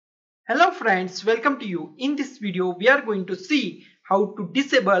Hello friends, welcome to you. In this video, we are going to see how to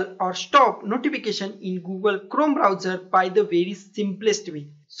disable or stop notification in Google Chrome browser by the very simplest way.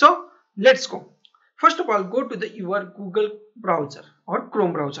 So let's go. First of all, go to your Google browser or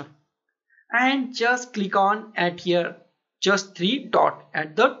Chrome browser and just click on at here, just three dot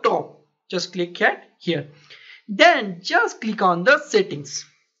at the top. Just click at here. Then just click on the settings.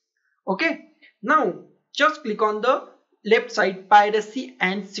 Okay. Now just click on the left side privacy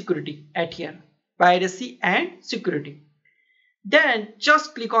and security at here, privacy and security. Then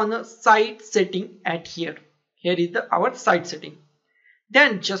just click on the site setting at here. Here is our site setting.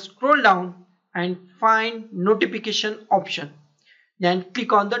 Then just scroll down and find notification option. Then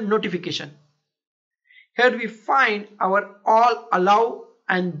click on the notification. Here we find our all allow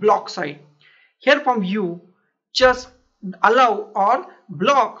and block site. Here from you just allow or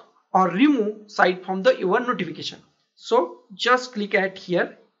block or remove site from your notification. So just click at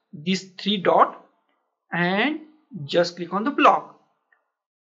here this three dot and just click on the block.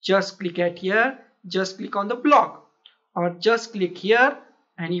 Just click at here, just click on the block, or just click here,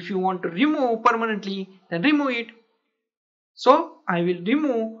 and if you want to remove permanently then remove it. So I will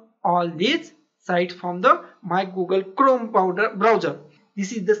remove all these sites from my Google Chrome browser.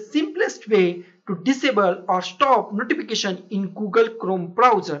 This is the simplest way to disable or stop notification in Google Chrome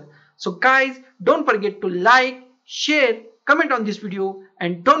browser. So guys, don't forget to like, share, comment on this video,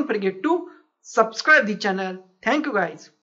 and don't forget to subscribe the channel. Thank you guys.